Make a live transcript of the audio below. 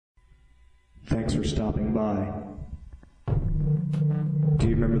Thanks for stopping by. Do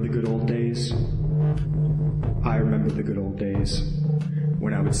you remember the good old days? I remember the good old days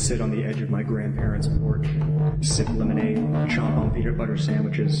when I would sit on the edge of my grandparents' porch, sip lemonade, chomp on peanut butter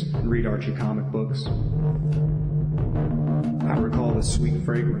sandwiches, and read Archie comic books. I recall the sweet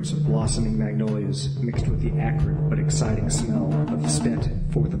fragrance of blossoming magnolias mixed with the acrid but exciting smell of spent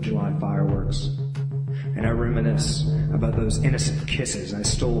 4th of July fireworks. And I reminisce about those innocent kisses I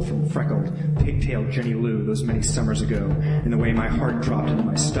stole from freckled, pigtailed Jenny Lou those many summers ago, and the way my heart dropped into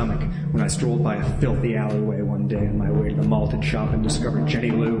my stomach when I strolled by a filthy alleyway one day on my way to the malted shop and discovered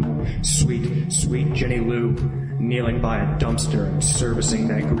Jenny Lou, sweet, sweet Jenny Lou, kneeling by a dumpster and servicing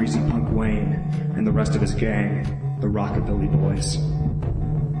that greasy punk Wayne and the rest of his gang, the Rockabilly Boys.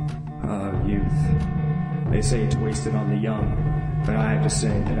 Youth. They say it's wasted on the young, but I have to say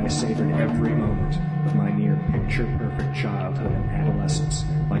that I savored every moment of my near picture-perfect childhood and adolescence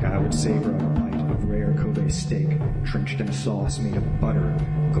like I would savor a bite of rare Kobe steak drenched in a sauce made of butter,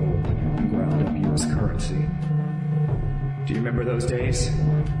 gold, and ground up U.S. currency. Do you remember those days?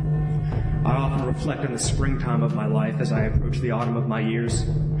 I often reflect on the springtime of my life as I approach the autumn of my years.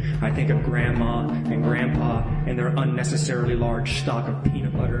 I think of Grandma and Grandpa and their unnecessarily large stock of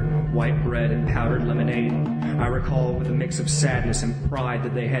peanut butter, white bread, and powdered lemonade. I recall with a mix of sadness and pride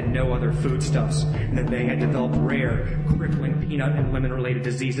that they had no other foodstuffs, and that they had developed rare, crippling peanut and lemon-related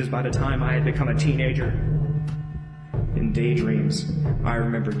diseases by the time I had become a teenager. In daydreams, I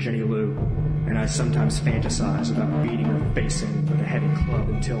remember Jenny Lou, and I sometimes fantasize about beating her face in with a heavy club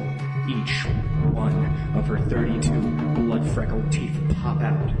until each one of her 32 blood-freckled teeth pop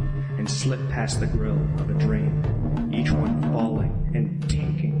out and slip past the grill of a drain, each one falling and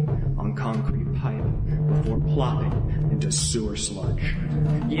tinking on concrete pipe before plopping into sewer sludge.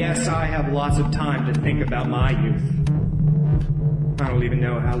 Yes, I have lots of time to think about my youth. I don't even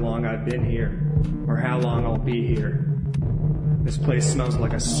know how long I've been here, or how long I'll be here. This place smells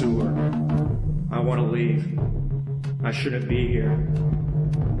like a sewer. I want to leave. I shouldn't be here.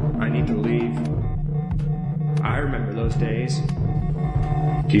 I need to leave. I remember those days.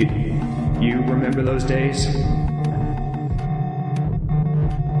 Do you remember those days?